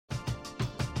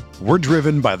We're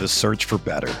driven by the search for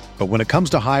better. But when it comes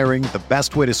to hiring, the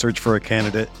best way to search for a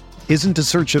candidate isn't to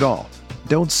search at all.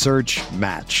 Don't search,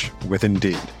 match with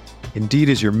Indeed. Indeed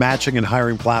is your matching and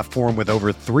hiring platform with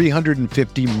over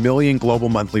 350 million global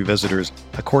monthly visitors,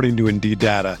 according to Indeed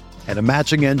data, and a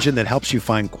matching engine that helps you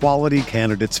find quality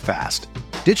candidates fast.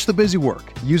 Ditch the busy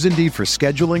work. Use Indeed for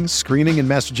scheduling, screening, and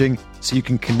messaging so you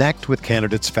can connect with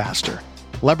candidates faster.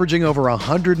 Leveraging over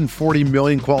 140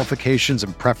 million qualifications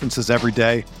and preferences every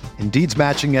day, Indeed's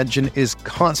matching engine is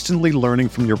constantly learning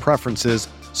from your preferences,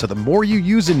 so the more you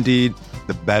use Indeed,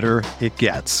 the better it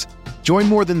gets. Join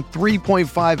more than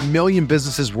 3.5 million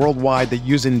businesses worldwide that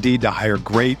use Indeed to hire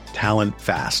great talent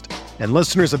fast. And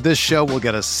listeners of this show will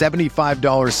get a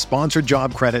 $75 sponsored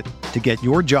job credit to get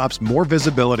your jobs more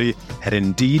visibility at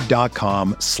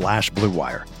Indeed.com/Blue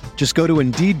Wire. Just go to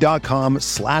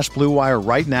Indeed.com/Blue Wire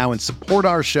right now and support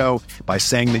our show by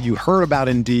saying that you heard about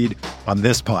Indeed on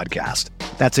this podcast.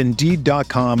 That's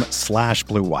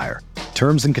Indeed.com/Blue Wire.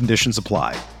 Terms and conditions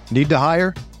apply. Need to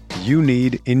hire? You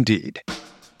need Indeed.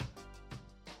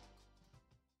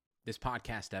 This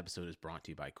podcast episode is brought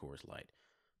to you by Coors Light.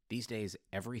 These days,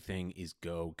 everything is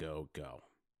go, go, go.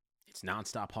 It's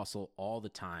nonstop hustle all the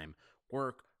time.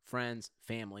 Work, friends,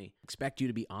 family, expect you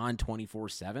to be on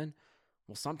 24/7.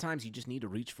 Well, sometimes you just need to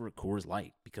reach for a Coors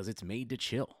Light because it's made to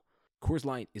chill. Coors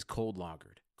Light is cold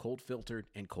lagered, cold filtered,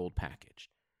 and cold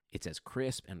packaged. It's as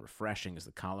crisp and refreshing as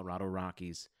the Colorado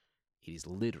Rockies. It is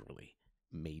literally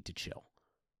made to chill.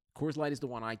 Coors Light is the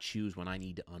one I choose when I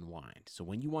need to unwind. So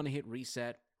when you want to hit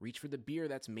reset, reach for the beer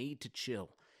that's made to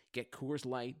chill. Get Coors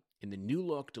Light in the new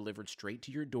look delivered straight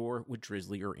to your door with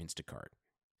Drizzly or Instacart.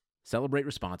 Celebrate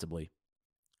responsibly.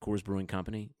 Coors Brewing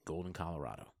Company, Golden,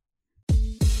 Colorado.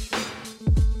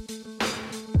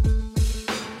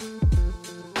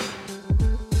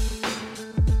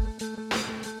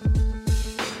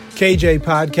 KJ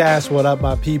Podcast, what up,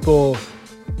 my people?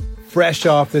 Fresh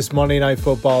off this Monday Night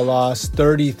Football loss,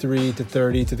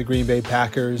 33-30 to the Green Bay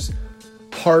Packers.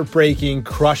 Heartbreaking,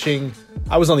 crushing.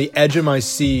 I was on the edge of my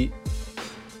seat.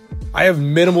 I have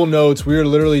minimal notes. We were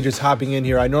literally just hopping in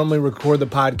here. I normally record the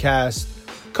podcast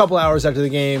a couple hours after the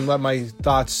game, let my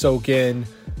thoughts soak in.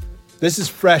 This is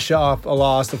fresh off a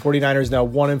loss. The 49ers now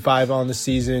 1-5 on the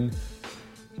season.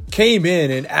 Came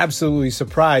in and absolutely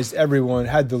surprised everyone.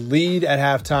 Had the lead at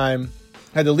halftime.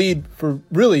 Had the lead for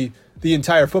really the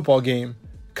entire football game.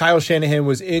 Kyle Shanahan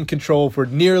was in control for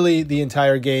nearly the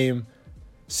entire game.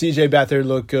 CJ Beathard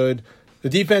looked good. The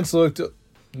defense looked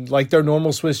like their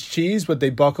normal Swiss cheese, but they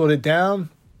buckled it down.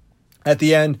 At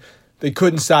the end, they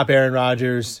couldn't stop Aaron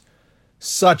Rodgers.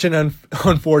 Such an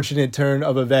unfortunate turn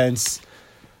of events.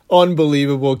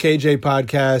 Unbelievable. KJ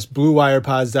Podcast,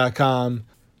 BlueWirePods.com.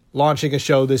 Launching a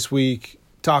show this week,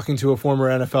 talking to a former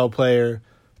NFL player,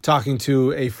 talking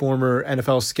to a former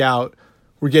NFL scout.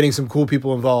 We're getting some cool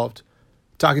people involved.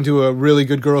 Talking to a really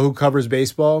good girl who covers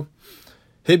baseball.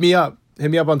 Hit me up. Hit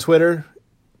me up on Twitter,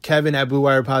 Kevin at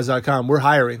BlueWirePods.com. We're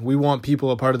hiring. We want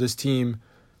people a part of this team.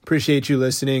 Appreciate you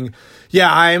listening.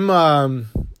 Yeah, I'm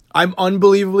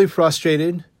unbelievably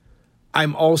frustrated.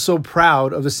 I'm also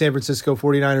proud of the San Francisco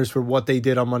 49ers for what they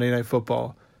did on Monday Night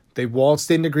Football. They waltzed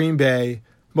into Green Bay.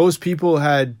 Most people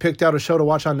had picked out a show to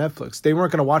watch on Netflix. They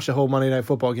weren't going to watch the whole Monday Night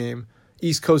Football game.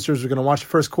 East Coasters were going to watch the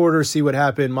first quarter, see what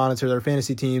happened, monitor their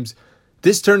fantasy teams.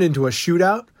 This turned into a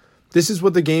shootout. This is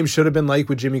what the game should have been like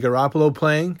with Jimmy Garoppolo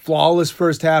playing. Flawless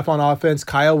first half on offense.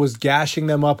 Kyle was gashing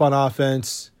them up on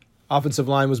offense. Offensive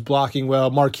line was blocking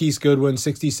well. Marquise Goodwin,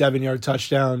 67-yard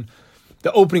touchdown.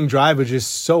 The opening drive was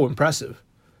just so impressive.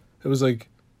 It was like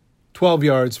 12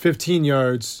 yards, 15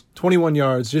 yards, 21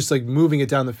 yards, just like moving it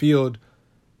down the field.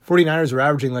 49ers were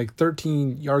averaging like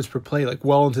 13 yards per play, like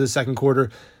well into the second quarter.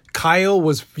 Kyle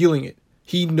was feeling it.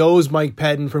 He knows Mike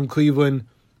Pettin from Cleveland.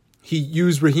 He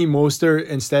used Raheem Mostert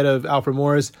instead of Alfred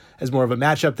Morris as more of a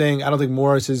matchup thing. I don't think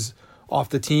Morris is off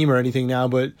the team or anything now,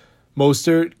 but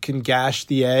Mostert can gash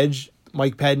the edge.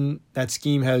 Mike Pettin, that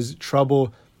scheme has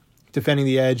trouble defending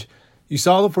the edge. You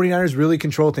saw the 49ers really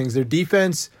control things. Their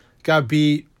defense got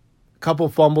beat. A couple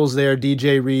fumbles there.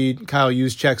 DJ Reed, Kyle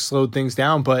Juszczyk slowed things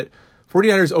down, but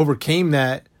 49ers overcame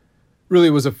that. Really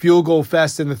was a field goal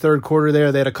fest in the third quarter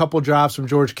there. They had a couple drops from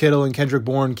George Kittle and Kendrick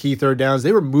Bourne, key third downs.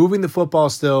 They were moving the football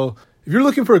still. If you're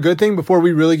looking for a good thing before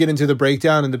we really get into the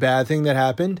breakdown and the bad thing that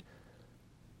happened,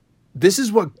 this is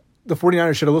what the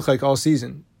 49ers should have looked like all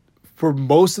season. For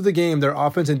most of the game, their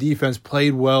offense and defense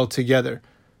played well together.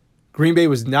 Green Bay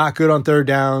was not good on third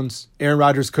downs. Aaron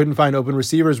Rodgers couldn't find open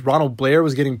receivers. Ronald Blair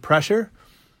was getting pressure.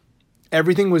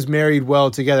 Everything was married well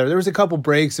together. There was a couple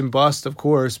breaks and busts, of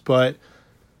course, but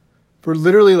For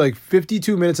literally like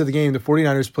 52 minutes of the game, the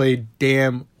 49ers played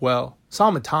damn well.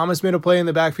 Solomon Thomas made a play in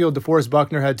the backfield. DeForest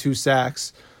Buckner had 2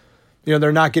 sacks. You know,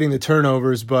 they're not getting the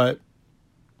turnovers, but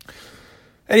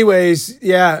anyways,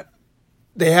 yeah,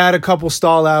 they had a couple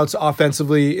stall outs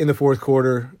offensively in the fourth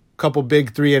quarter, a couple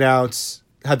big 3-and-outs,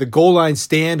 had the goal line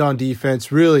stand on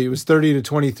defense. Really, it was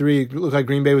 30-23. It looked like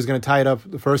Green Bay was going to tie it up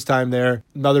the first time there.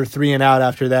 Another 3-and-out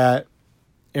after that.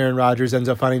 Aaron Rodgers ends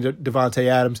up finding Devontae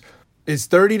Adams. It's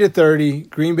 30-30.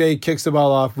 Green Bay kicks the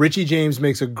ball off. Richie James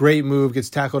makes a great move, gets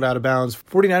tackled out of bounds.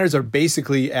 49ers are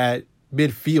basically at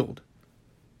midfield.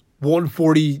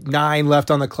 1:49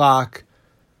 left on the clock.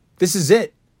 This is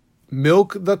it.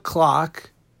 Milk the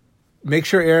clock. Make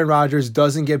sure Aaron Rodgers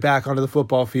doesn't get back onto the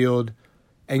football field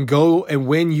and go and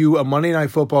win you a Monday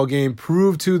Night Football game.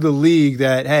 Prove to the league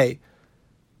that, hey,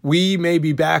 we may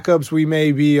be backups, we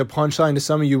may be a punchline to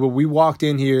some of you, but we walked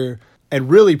in here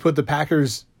and really put the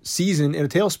Packers' season in a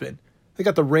tailspin. They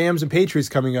got the Rams and Patriots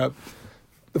coming up.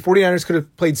 The 49ers could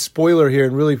have played spoiler here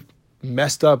and really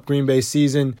messed up Green Bay's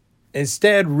season.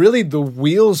 Instead, really the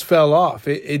wheels fell off.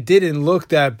 It didn't look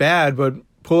that bad, but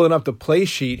pulling up the play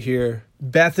sheet here,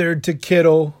 Beathard to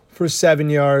Kittle for 7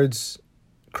 yards,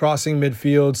 crossing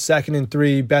midfield, 2nd and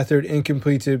 3. Beathard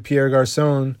incomplete to Pierre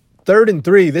Garçon. 3rd and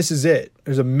 3, this is it.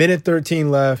 There's a minute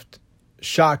 13 left.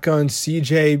 Shotgun,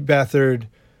 CJ Beathard.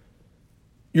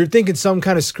 You're thinking some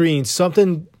kind of screen,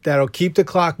 something that'll keep the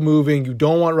clock moving. You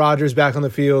don't want Rodgers back on the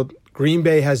field. Green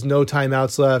Bay has no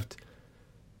timeouts left.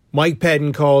 Mike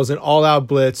Pettin calls an all-out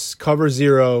blitz, cover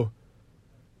 0.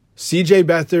 CJ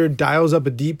Beathard dials up a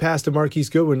deep pass to Marquise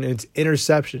Goodwin, and it's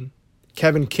interception.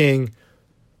 Kevin King,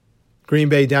 Green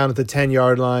Bay down at the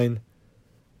 10-yard line.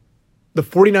 The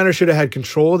 49ers should have had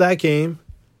control of that game,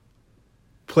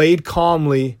 played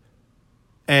calmly,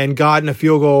 and gotten a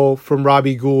field goal from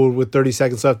Robbie Gould with 30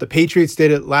 seconds left. The Patriots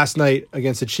did it last night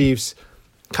against the Chiefs.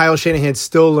 Kyle Shanahan's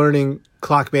still learning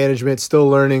clock management, still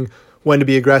learning when to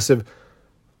be aggressive.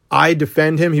 I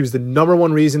defend him. He was the number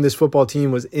one reason this football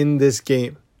team was in this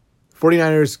game.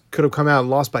 49ers could have come out and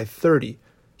lost by 30.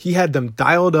 He had them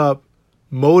dialed up,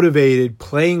 motivated,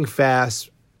 playing fast,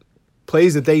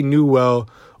 plays that they knew well,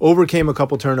 overcame a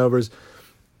couple turnovers.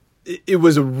 It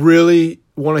was a really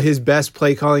one of his best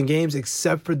play calling games,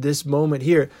 except for this moment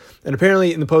here. And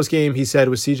apparently in the post game, he said it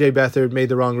was CJ Beathard made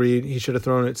the wrong read. He should have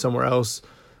thrown it somewhere else.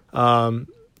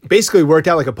 Basically worked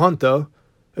out like a punt, though.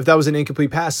 If that was an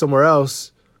incomplete pass somewhere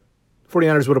else,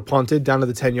 49ers would have punted down to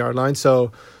the 10-yard line.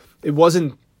 So it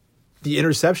wasn't the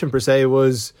interception per se. It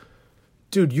was,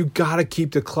 dude, you got to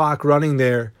keep the clock running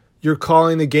there. You're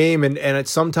calling the game, and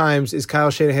sometimes is Kyle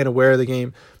Shanahan aware of the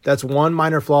game? That's one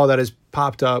minor flaw that has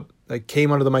popped up, that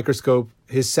came under the microscope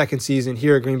his second season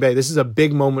here at Green Bay. This is a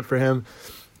big moment for him.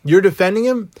 You're defending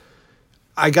him,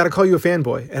 I got to call you a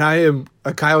fanboy, and I am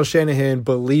a Kyle Shanahan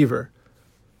believer.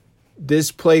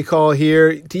 This play call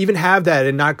here, to even have that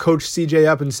and not coach CJ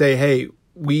up and say, hey,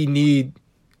 we need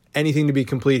anything to be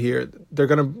complete here. They're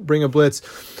going to bring a blitz.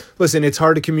 Listen, it's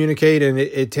hard to communicate, and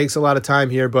it takes a lot of time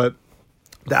here, but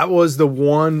that was the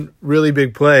one really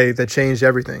big play that changed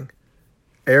everything.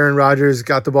 Aaron Rodgers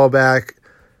got the ball back,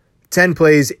 10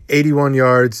 plays, 81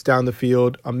 yards down the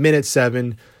field, a minute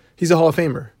 7. He's a Hall of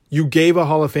Famer. You gave a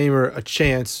Hall of Famer a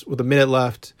chance with a minute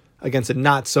left against a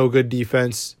not-so-good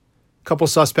defense. Couple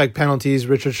suspect penalties,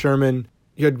 Richard Sherman.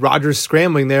 You had Rodgers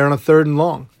scrambling there on a 3rd and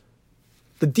long.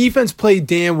 The defense played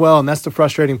damn well, and that's the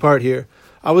frustrating part here.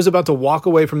 I was about to walk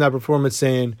away from that performance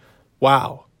saying,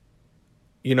 wow,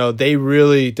 you know, they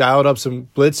really dialed up some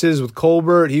blitzes with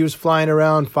Colbert. He was flying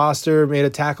around. Foster made a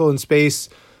tackle in space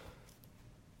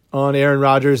on Aaron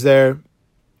Rodgers there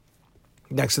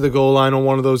next to the goal line on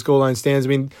one of those goal line stands. I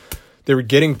mean, they were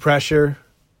getting pressure.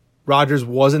 Rodgers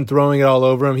wasn't throwing it all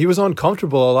over him. He was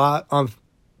uncomfortable a lot on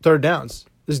 3rd downs.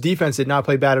 This defense did not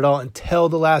play bad at all until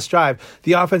the last drive.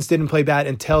 The offense didn't play bad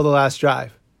until the last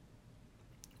drive.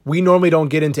 We normally don't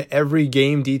get into every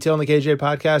game detail in the KJ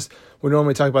podcast. We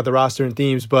normally talk about the roster and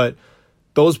themes, but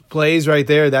those plays right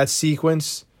there, that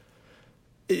sequence,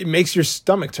 it makes your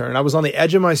stomach turn. I was on the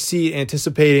edge of my seat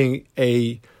anticipating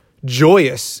a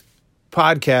joyous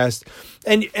podcast.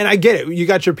 And I get it. You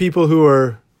got your people who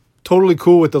are totally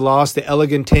cool with the loss, the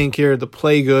elegant tank here, the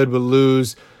play good but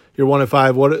lose. You're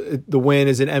 1-5. What the win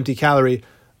is an empty calorie.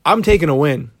 I'm taking a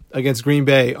win against Green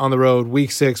Bay on the road,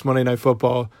 Week 6, Monday Night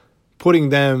Football, putting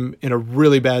them in a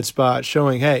really bad spot,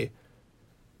 showing, hey,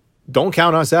 don't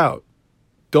count us out.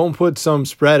 Don't put some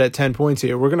spread at 10 points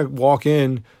here. We're going to walk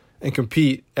in and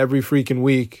compete every freaking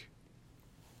week.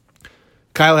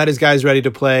 Kyle had his guys ready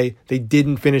to play. They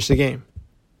didn't finish the game.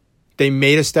 They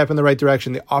made a step in the right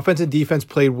direction. The offense and defense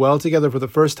played well together for the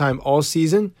first time all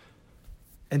season.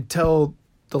 until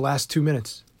the last 2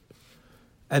 minutes.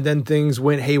 And then things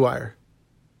went haywire.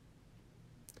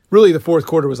 Really, the fourth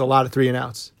quarter was a lot of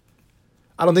 3-and-outs.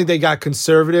 I don't think they got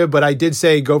conservative, but I did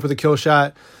say go for the kill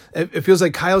shot. It feels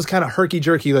like Kyle's kind of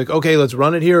herky-jerky, like, okay, let's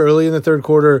run it here early in the third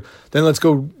quarter, then let's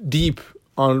go deep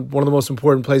on one of the most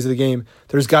important plays of the game.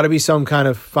 There's got to be some kind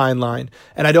of fine line.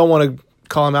 And I don't want to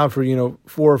call him out for,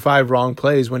 4 or 5 wrong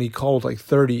plays when he called like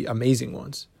 30 amazing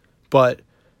ones. But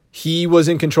he was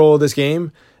in control of this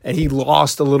game, and he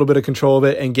lost a little bit of control of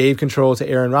it and gave control to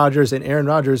Aaron Rodgers, and Aaron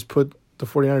Rodgers put the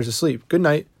 49ers to sleep. Good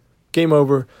night. Game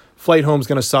over. Flight home's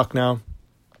going to suck now.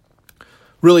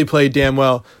 Really played damn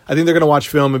well. I think they're going to watch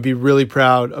film and be really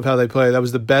proud of how they play. That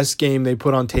was the best game they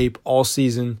put on tape all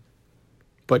season.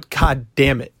 But god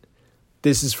damn it,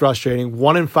 this is frustrating.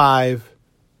 1-5.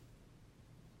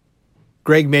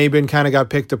 Greg Mabin kind of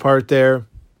got picked apart there.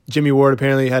 Jimmy Ward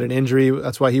apparently had an injury.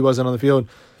 That's why he wasn't on the field.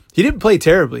 He didn't play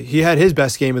terribly. He had his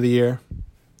best game of the year.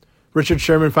 Richard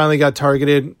Sherman finally got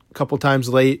targeted a couple times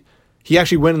late. He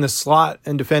actually went in the slot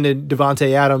and defended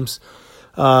Devontae Adams.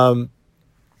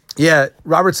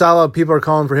 Robert Saleh, people are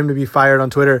calling for him to be fired on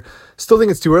Twitter. Still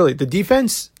think it's too early. The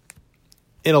defense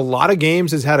in a lot of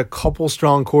games has had a couple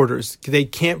strong quarters. They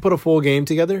can't put a full game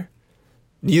together.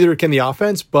 Neither can the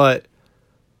offense, but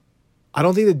I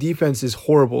don't think the defense is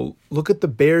horrible. Look at the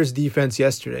Bears' defense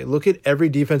yesterday. Look at every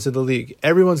defense in the league.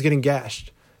 Everyone's getting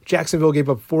gashed. Jacksonville gave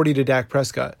up 40 to Dak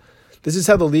Prescott. This is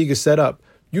how the league is set up.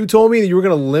 You told me that you were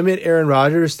going to limit Aaron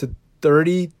Rodgers to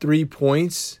 33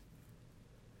 points.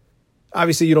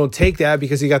 Obviously, you don't take that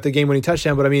because he got the game-winning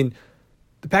touchdown, but I mean,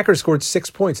 the Packers scored 6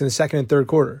 points in the second and third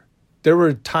quarter. There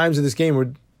were times in this game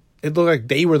where it looked like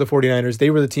they were the 49ers. They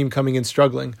were the team coming in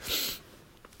struggling.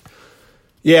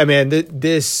 Yeah, man,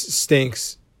 this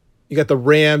stinks. You got the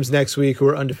Rams next week who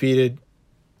are undefeated.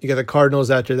 You got the Cardinals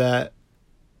after that.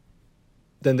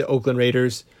 Then the Oakland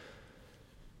Raiders.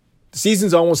 The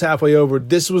season's almost halfway over.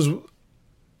 This was,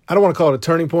 I don't want to call it a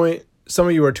turning point. Some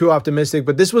of you are too optimistic,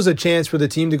 but this was a chance for the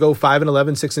team to go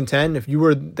 5-11, 6-10. If you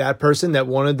were that person that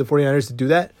wanted the 49ers to do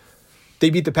that, they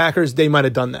beat the Packers, they might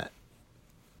have done that.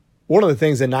 One of the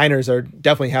things the Niners are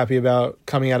definitely happy about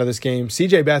coming out of this game,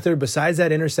 C.J. Beathard, besides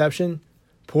that interception,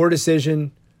 poor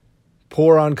decision,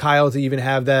 poor on Kyle to even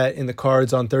have that in the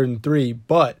cards on 3rd and 3,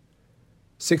 but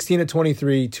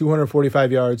 16-23,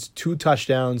 245 yards, 2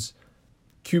 touchdowns,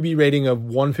 QB rating of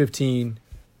 115,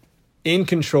 in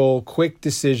control, quick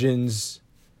decisions.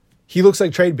 He looks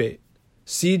like trade bait.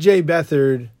 C.J.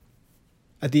 Beathard,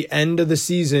 at the end of the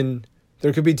season,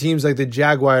 there could be teams like the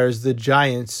Jaguars, the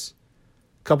Giants,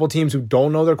 a couple teams who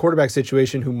don't know their quarterback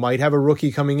situation, who might have a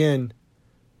rookie coming in,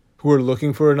 who are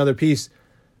looking for another piece.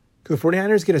 Could the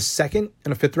 49ers get a 2nd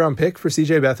and a 5th-round pick for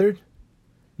C.J. Beathard?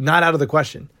 Not out of the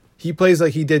question. He plays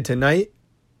like he did tonight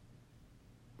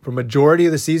for majority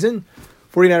of the season.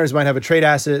 49ers might have a trade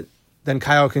asset. Then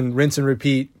Kyle can rinse and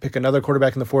repeat, pick another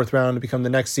quarterback in the 4th round to become the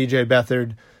next C.J.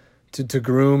 Beathard to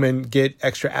groom and get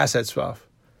extra assets off.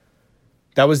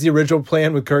 That was the original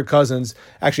plan with Kirk Cousins.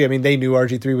 Actually, I mean, they knew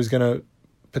RG3 was going to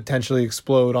potentially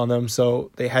explode on them,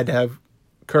 so they had to have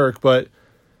Kirk, but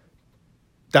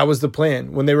that was the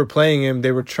plan. When they were playing him,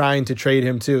 they were trying to trade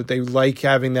him too. They like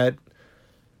having that.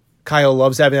 Kyle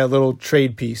loves having that little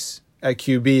trade piece at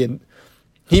QB, and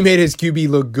he made his QB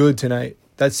look good tonight.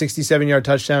 That 67-yard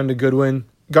touchdown to Goodwin.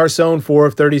 Garcon, 4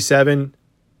 of 37.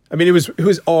 I mean, it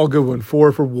was all Goodwin.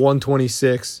 4 for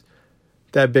 126.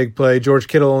 That big play. George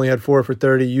Kittle only had 4 for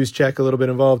 30. Juszczyk a little bit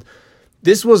involved.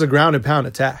 This was a ground and pound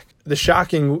attack. The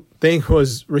shocking thing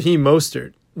was Raheem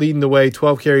Mostert leading the way,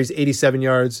 12 carries, 87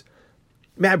 yards.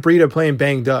 Matt Breida playing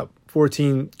banged up,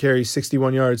 14 carries,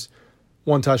 61 yards,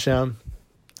 1 touchdown.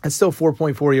 That's still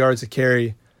 4.4 yards a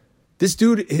carry. This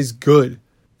dude is good.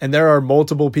 And there are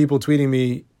multiple people tweeting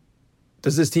me,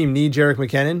 does this team need Jerick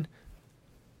McKinnon?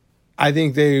 I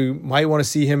think they might want to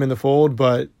see him in the fold,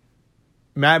 but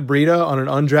Matt Breida on an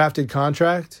undrafted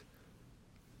contract,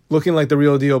 looking like the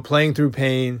real deal, playing through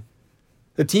pain.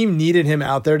 The team needed him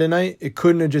out there tonight. It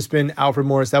couldn't have just been Alfred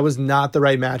Morris. That was not the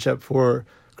right matchup for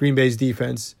Green Bay's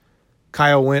defense.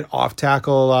 Kyle went off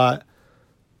tackle a lot.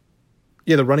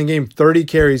 Yeah, the running game, 30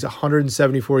 carries,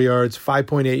 174 yards,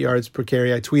 5.8 yards per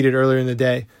carry. I tweeted earlier in the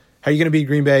day, how are you going to beat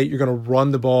Green Bay? You're going to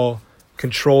run the ball,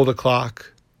 control the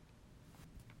clock.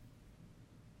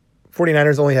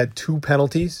 49ers only had 2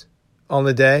 penalties on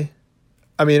the day.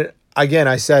 I mean, again,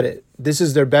 I said it. This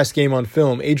is their best game on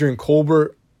film. Adrian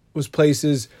Colbert was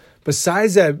places.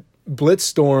 Besides that blitz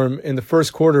storm in the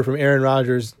first quarter from Aaron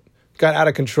Rodgers, got out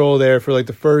of control there for like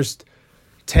the first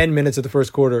 10 minutes of the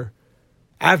first quarter.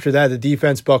 After that, the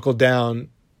defense buckled down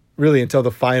really until the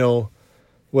final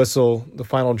whistle, the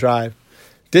final drive.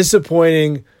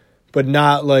 Disappointing, but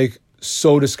not like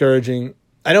so discouraging.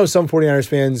 I know some 49ers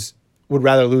fans would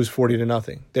rather lose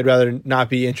 40-0. They'd rather not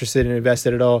be interested and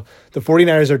invested at all. The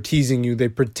 49ers are teasing you. They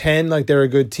pretend like they're a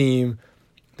good team.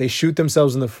 They shoot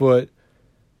themselves in the foot.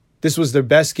 This was their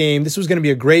best game. This was going to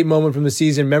be a great moment from the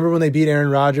season. Remember when they beat Aaron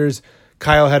Rodgers?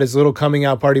 Kyle had his little coming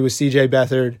out party with CJ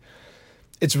Beathard.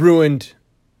 It's ruined.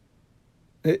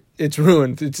 It's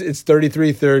ruined. It's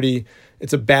 33-30.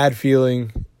 It's a bad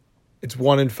feeling. It's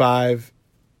 1-5.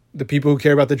 The people who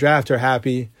care about the draft are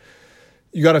happy.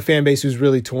 You got a fan base who's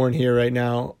really torn here right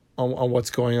now on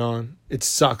what's going on. It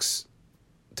sucks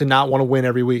to not want to win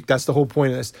every week. That's the whole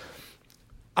point of this.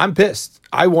 I'm pissed.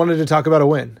 I wanted to talk about a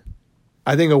win.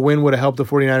 I think a win would have helped the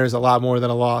 49ers a lot more than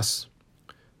a loss.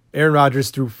 Aaron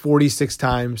Rodgers threw 46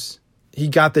 times. He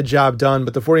got the job done,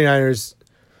 but the 49ers,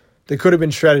 they could have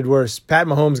been shredded worse. Pat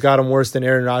Mahomes got them worse than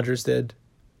Aaron Rodgers did.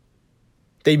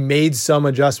 They made some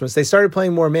adjustments. They started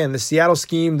playing more man. The Seattle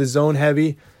scheme, the zone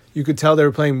heavy, you could tell they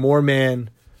were playing more man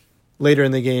later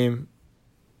in the game.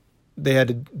 They had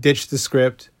to ditch the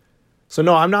script. So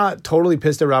no, I'm not totally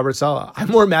pissed at Robert Saleh. I'm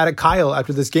more mad at Kyle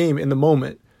after this game in the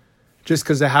moment just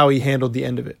because of how he handled the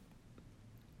end of it.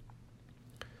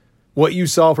 What you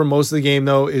saw for most of the game,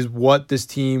 though, is what this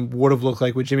team would have looked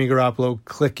like with Jimmy Garoppolo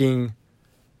clicking.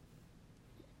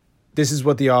 This is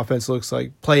what the offense looks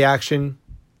like. Play action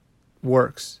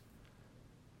works.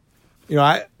 You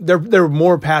know, they're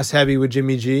more pass heavy with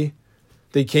Jimmy G.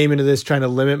 They came into this trying to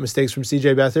limit mistakes from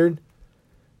CJ Beathard.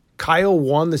 Kyle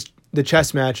won the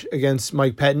chess match against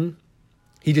Mike Pettin.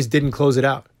 He just didn't close it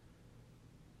out.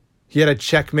 He had a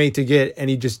checkmate to get, and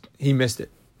he missed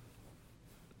it.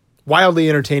 Wildly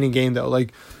entertaining game, though.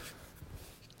 Like,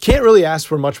 can't really ask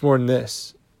for much more than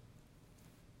this.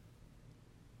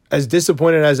 As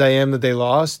disappointed as I am that they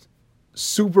lost,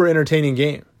 super entertaining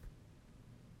game.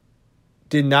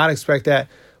 Did not expect that.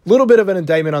 Little bit of an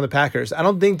indictment on the Packers. I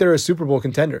don't think they're a Super Bowl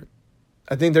contender.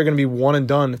 I think they're going to be one and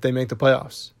done if they make the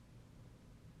playoffs.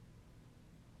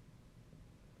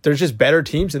 There's just better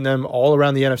teams than them all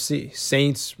around the NFC.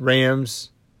 Saints, Rams.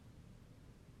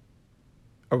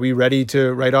 Are we ready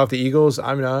to write off the Eagles?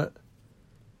 I'm not.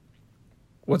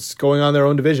 What's going on in their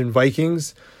own division?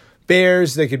 Vikings,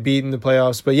 Bears, they could beat in the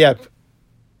playoffs. But yeah,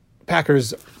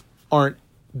 Packers aren't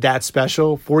that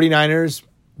special. 49ers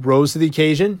rose to the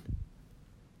occasion.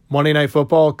 Monday Night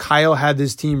Football, Kyle had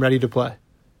this team ready to play.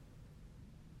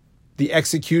 The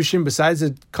execution, besides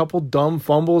a couple dumb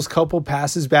fumbles, couple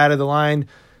passes bad at the line.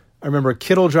 I remember a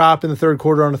Kittle drop in the third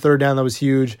quarter on a third down that was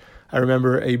huge. I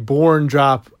remember a Bourne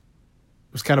drop.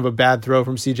 It was kind of a bad throw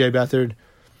from CJ Beathard.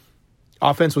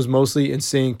 Offense was mostly in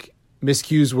sync.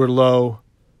 Miscues were low.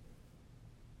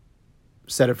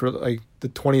 Said it for like the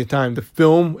 20th time. The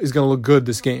film is going to look good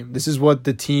this game. This is what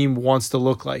the team wants to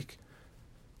look like.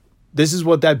 This is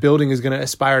what that building is going to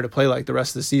aspire to play like the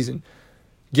rest of the season.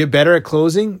 Get better at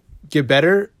closing. Get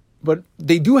better. But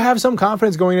they do have some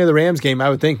confidence going into the Rams game, I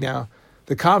would think now.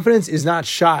 The confidence is not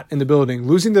shot in the building.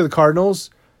 Losing to the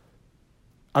Cardinals,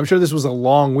 I'm sure this was a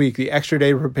long week. The extra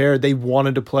day to prepare, they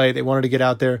wanted to play. They wanted to get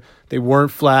out there. They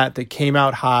weren't flat. They came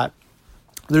out hot.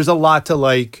 There's a lot to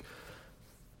like.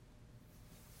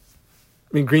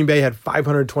 I mean, Green Bay had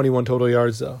 521 total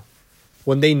yards, though.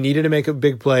 When they needed to make a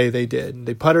big play, they did.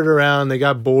 They putted around. They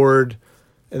got bored.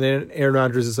 And then Aaron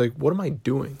Rodgers is like, what am I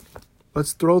doing?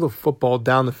 Let's throw the football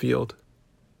down the field.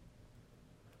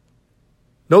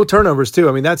 No turnovers, too.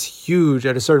 I mean, that's huge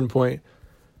at a certain point.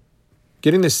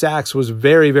 Getting the sacks was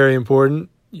very, very important.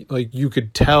 Like, you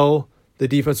could tell the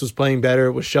defense was playing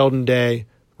better with Sheldon Day,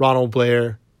 Ronald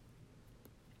Blair.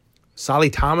 Solly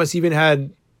Thomas even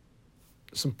had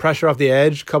some pressure off the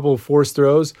edge, a couple of forced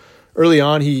throws. Early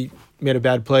on, he made a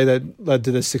bad play that led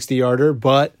to the 60-yarder,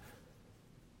 but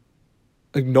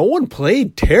like no one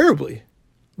played terribly,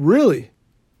 really.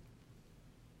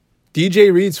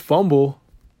 DJ Reed's fumble,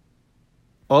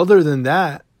 other than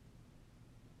that,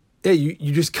 yeah,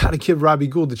 you just got to give Robbie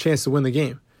Gould the chance to win the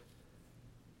game.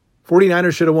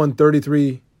 49ers should have won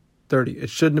 33-30. It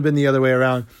shouldn't have been the other way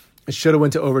around. It should have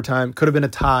went to overtime. Could have been a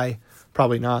tie.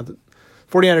 Probably not.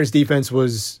 49ers defense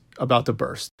was about to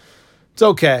burst. It's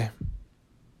okay.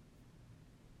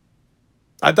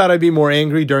 I thought I'd be more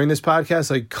angry during this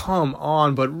podcast. Like, come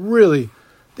on. But really,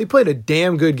 they played a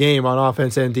damn good game on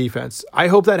offense and defense. I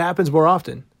hope that happens more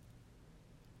often.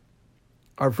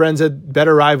 Our friends at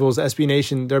Better Rivals, SB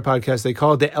Nation, their podcast, they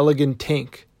call it the elegant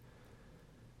tank.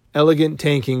 Elegant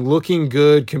tanking, looking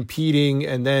good, competing,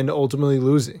 and then ultimately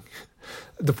losing.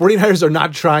 The 49ers are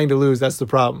not trying to lose. That's the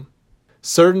problem.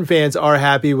 Certain fans are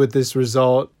happy with this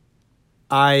result.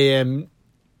 I am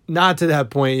not to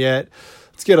that point yet.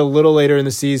 Let's get a little later in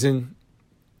the season.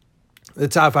 The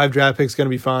top 5 draft pick is going to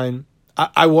be fine.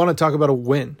 I want to talk about a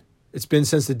win. It's been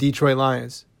since the Detroit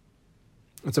Lions.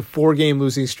 It's a 4-game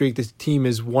losing streak. This team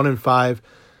is 1-5.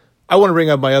 I want to bring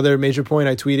up my other major point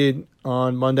I tweeted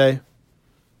on Monday.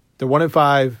 They're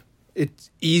 1-5.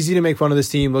 It's easy to make fun of this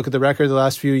team. Look at the record the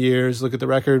last few years. Look at the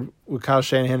record with Kyle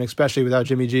Shanahan, especially without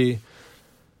Jimmy G.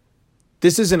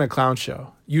 This isn't a clown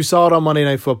show. You saw it on Monday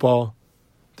Night Football.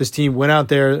 This team went out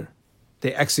there.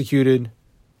 They executed.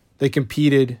 They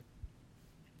competed.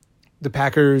 The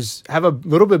Packers have a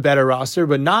little bit better roster,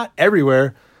 but not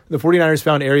everywhere. The 49ers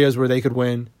found areas where they could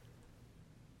win.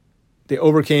 They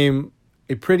overcame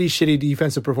a pretty shitty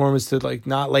defensive performance to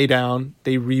not lay down.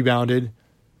 They rebounded.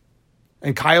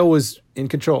 And Kyle was in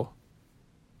control.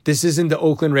 This isn't the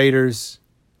Oakland Raiders.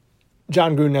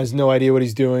 John Gruden has no idea what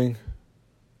he's doing.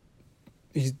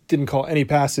 He didn't call any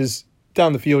passes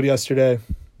down the field yesterday.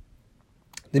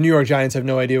 The New York Giants have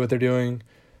no idea what they're doing.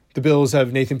 The Bills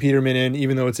have Nathan Peterman in,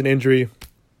 even though it's an injury.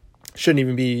 Shouldn't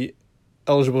even be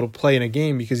eligible to play in a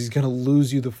game because he's going to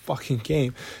lose you the fucking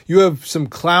game. You have some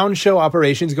clown show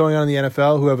operations going on in the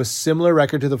NFL who have a similar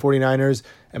record to the 49ers.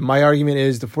 And my argument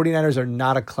is the 49ers are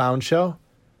not a clown show.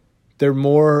 They're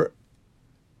more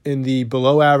in the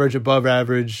below average, above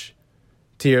average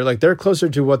tier. They're closer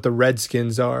to what the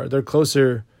Redskins are. They're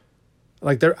closer.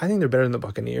 I think they're better than the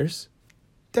Buccaneers.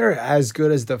 They're as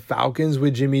good as the Falcons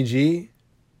with Jimmy G.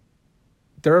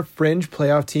 They're a fringe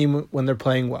playoff team when they're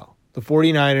playing well. The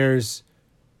 49ers,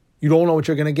 you don't know what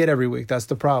you're going to get every week. That's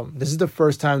the problem. This is the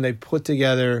first time they put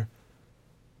together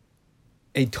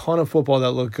a ton of football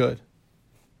that looked good.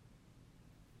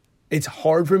 It's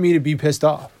hard for me to be pissed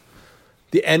off.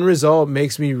 The end result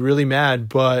makes me really mad,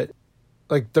 but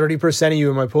 30% of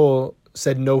you in my poll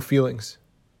said no feelings.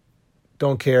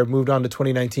 Don't care. Moved on to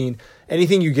 2019.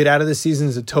 Anything you get out of this season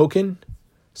is a token.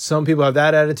 Some people have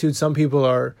that attitude. Some people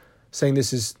are saying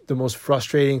this is the most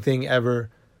frustrating thing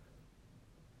ever.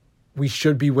 We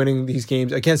should be winning these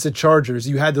games. Against the Chargers,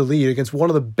 you had the lead. Against one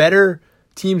of the better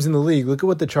teams in the league. Look at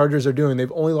what the Chargers are doing.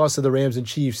 They've only lost to the Rams and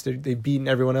Chiefs. They've beaten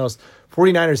everyone else.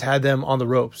 49ers had them on the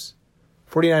ropes.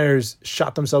 49ers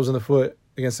shot themselves in the foot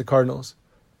against the Cardinals.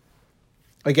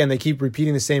 Again, they keep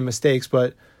repeating the same mistakes,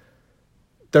 but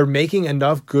they're making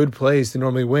enough good plays to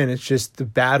normally win. It's just the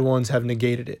bad ones have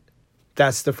negated it.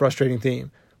 That's the frustrating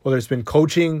theme. Whether it's been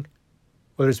coaching,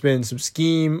 whether it's been some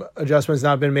scheme adjustments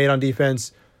not been made on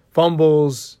defense,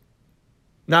 fumbles,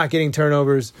 not getting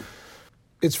turnovers,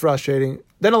 it's frustrating.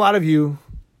 Then a lot of you,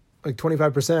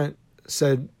 25%,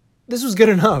 said this was good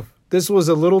enough. This was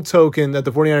a little token that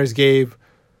the 49ers gave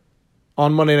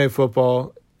on Monday Night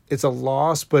Football. It's a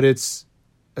loss, but it's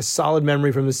a solid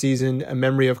memory from the season, a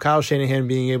memory of Kyle Shanahan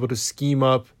being able to scheme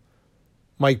up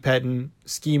Mike Pettin,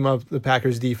 scheme up the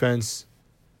Packers defense,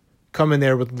 come in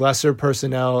there with lesser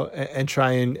personnel and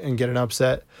try and get an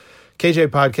upset. KJ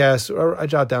Podcast, or I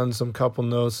jot down some couple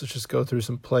notes. Let's just go through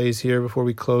some plays here before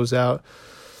we close out.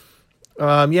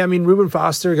 Reuben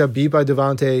Foster got beat by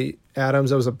Devontae Adams.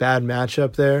 That was a bad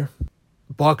matchup there.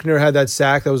 Buckner had that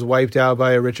sack that was wiped out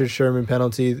by a Richard Sherman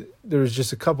penalty. There was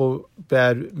just a couple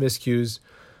bad miscues.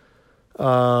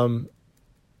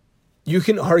 You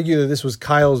can argue that this was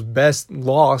Kyle's best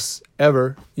loss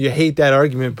ever. You hate that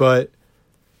argument, but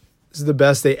this is the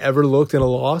best they ever looked in a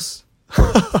loss.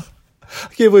 I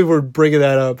can't believe we're bringing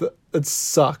that up. That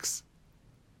sucks.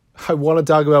 I want to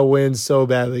talk about wins so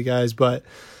badly, guys, but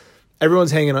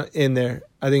everyone's hanging in there.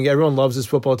 I think everyone loves this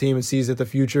football team and sees that the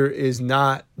future is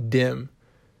not dim.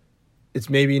 It's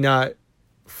maybe not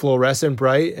fluorescent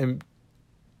bright. And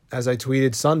as I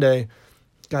tweeted Sunday,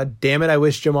 God damn it, I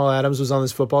wish Jamal Adams was on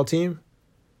this football team.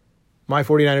 My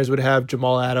 49ers would have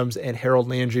Jamal Adams and Harold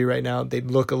Landry right now.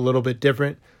 They'd look a little bit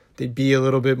different. They'd be a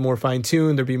little bit more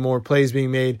fine-tuned. There'd be more plays being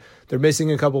made. They're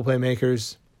missing a couple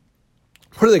playmakers.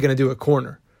 What are they going to do at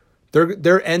corner?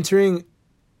 They're entering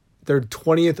their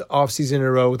 20th offseason in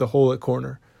a row with a hole at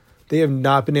corner. They have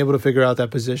not been able to figure out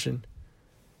that position.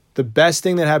 The best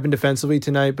thing that happened defensively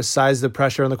tonight, besides the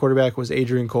pressure on the quarterback, was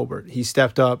Adrian Colbert. He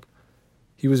stepped up.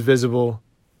 He was visible.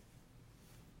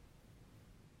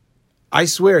 I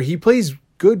swear, he plays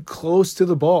good close to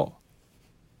the ball.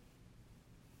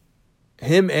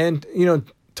 Him and,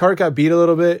 Tart got beat a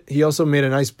little bit. He also made a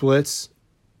nice blitz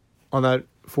on that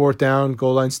fourth down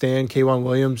goal line stand. K'Wan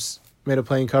Williams made a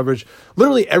play in coverage.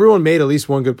 Literally everyone made at least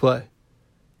one good play.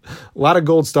 A lot of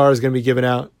gold stars going to be given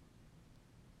out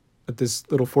at this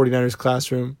little 49ers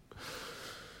classroom.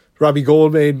 Robbie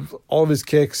Gould made all of his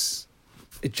kicks.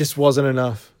 It just wasn't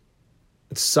enough.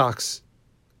 It sucks.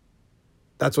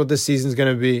 That's what this season's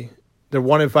going to be. They're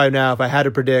 1-5 now. If I had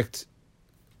to predict,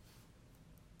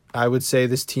 I would say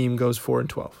this team goes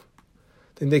 4-12.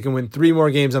 And they can win 3 more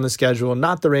games on the schedule.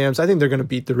 Not the Rams. I think they're going to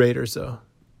beat the Raiders, though.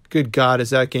 Good God, is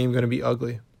that game going to be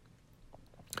ugly?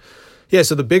 Yeah,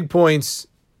 so the big points,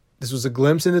 this was a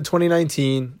glimpse into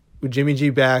 2019. With Jimmy G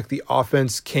back, the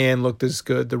offense can look this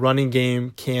good. The running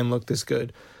game can look this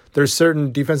good. There's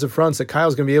certain defensive fronts that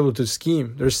Kyle's going to be able to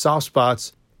scheme. There's soft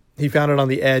spots. He found it on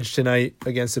the edge tonight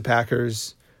against the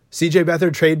Packers. CJ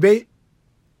Beathard trade bait.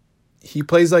 He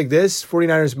plays like this,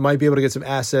 49ers might be able to get some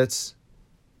assets.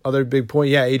 Other big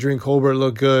point, yeah, Adrian Colbert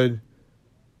looked good.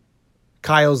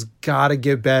 Kyle's got to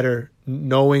get better,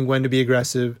 knowing when to be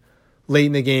aggressive late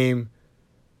in the game.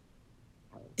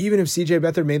 Even if CJ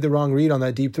Beathard made the wrong read on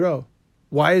that deep throw,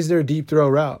 why is there a deep throw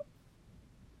route?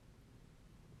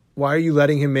 Why are you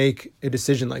letting him make a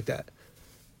decision like that?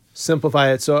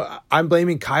 Simplify it. So I'm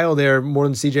blaming Kyle there more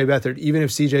than CJ Beathard. Even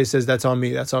if CJ says that's on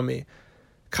me, that's on me.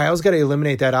 Kyle's got to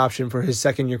eliminate that option for his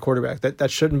second-year quarterback. That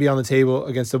shouldn't be on the table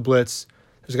against the blitz.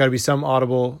 There's got to be some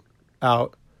audible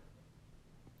out.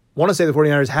 I want to say the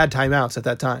 49ers had timeouts at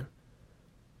that time.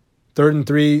 3rd and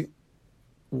 3,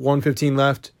 1:15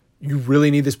 left. You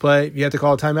really need this play. You have to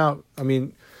call a timeout. I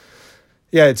mean,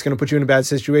 yeah, it's going to put you in a bad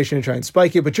situation and try and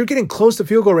spike it, but you're getting close to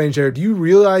field goal range there. Do you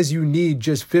realize you need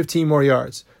just 15 more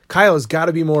yards? Kyle has got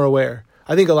to be more aware.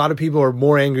 I think a lot of people are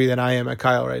more angry than I am at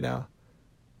Kyle right now.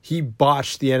 He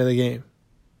botched the end of the game.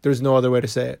 There's no other way to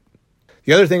say it.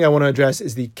 The other thing I want to address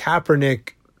is the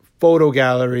Kaepernick photo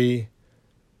gallery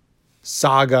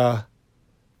saga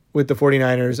with the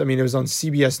 49ers. I mean, it was on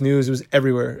CBS News. It was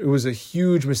everywhere. It was a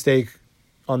huge mistake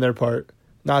on their part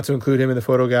not to include him in the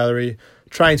photo gallery,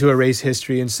 trying to erase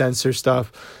history and censor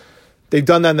stuff. They've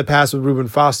done that in the past with Reuben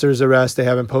Foster's arrest. They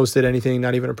haven't posted anything,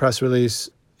 not even a press release.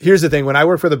 Here's the thing. When I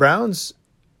worked for the Browns,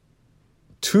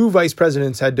 2 vice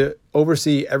presidents had to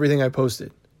oversee everything I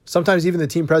posted. Sometimes even the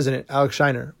team president, Alex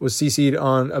Scheiner, was CC'd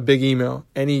on a big email,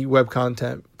 any web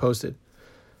content posted.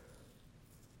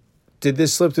 Did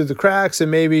this slip through the cracks?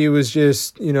 And maybe it was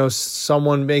just,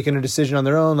 someone making a decision on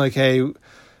their own, like, hey,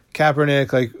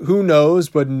 Kaepernick, like, who knows?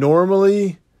 But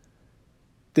normally,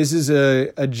 this is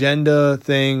a agenda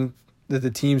thing that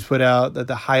the teams put out, that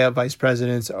the high-up vice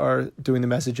presidents are doing the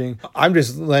messaging. I'm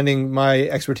just lending my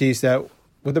expertise that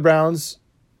with the Browns,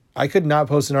 I could not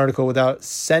post an article without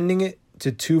sending it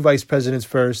to 2 vice presidents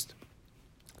first,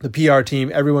 the PR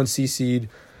team, everyone CC'd,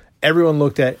 everyone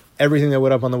looked at everything that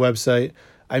went up on the website.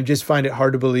 I just find it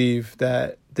hard to believe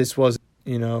that this was,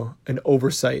 an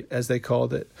oversight, as they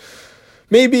called it.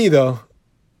 Maybe, though.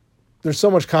 There's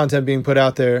so much content being put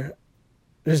out there.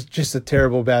 It's just a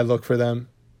terrible bad look for them.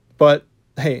 But,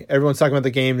 hey, everyone's talking about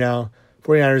the game now.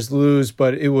 49ers lose,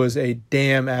 but it was a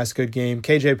damn-ass good game.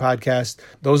 KJ Podcast,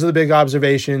 those are the big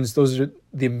observations. Those are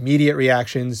the immediate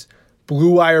reactions.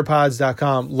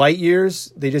 BlueWirePods.com. Light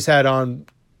years, they just had on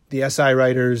the SI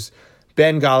writers,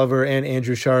 Ben Golliver and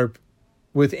Andrew Sharp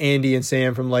with Andy and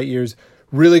Sam from Light Years.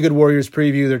 Really good Warriors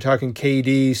preview. They're talking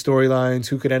KD, storylines,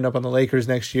 who could end up on the Lakers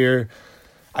next year.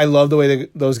 I love the way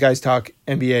those guys talk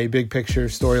NBA, big picture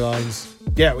storylines.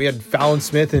 Yeah, we had Fallon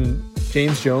Smith and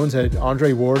James Jones, had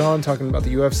Andre Ward on talking about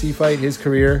the UFC fight, his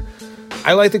career.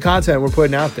 I like the content we're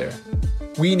putting out there.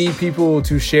 We need people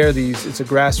to share these. It's a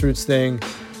grassroots thing.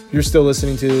 If you're still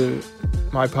listening to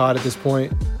my pod at this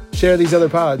point, share these other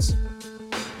pods.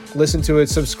 Listen to it.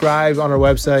 Subscribe on our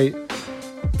website.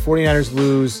 49ers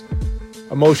lose.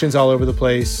 Emotions all over the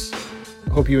place.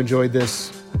 Hope you enjoyed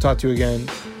this. Talk to you again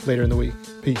later in the week.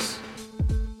 Peace.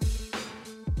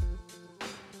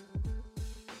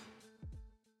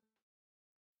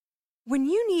 When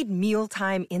you need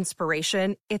mealtime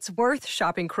inspiration, it's worth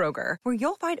shopping Kroger, where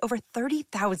you'll find over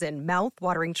 30,000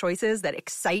 mouth-watering choices that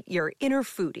excite your inner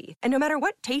foodie. And no matter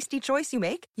what tasty choice you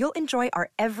make, you'll enjoy our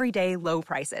everyday low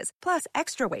prices, plus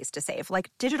extra ways to save,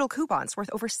 like digital coupons worth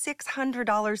over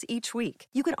 $600 each week.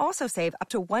 You can also save up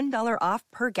to $1 off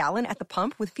per gallon at the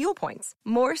pump with fuel points.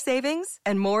 More savings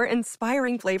and more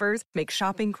inspiring flavors make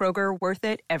shopping Kroger worth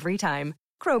it every time.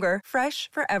 Kroger, fresh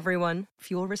for everyone.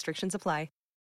 Fuel restrictions apply.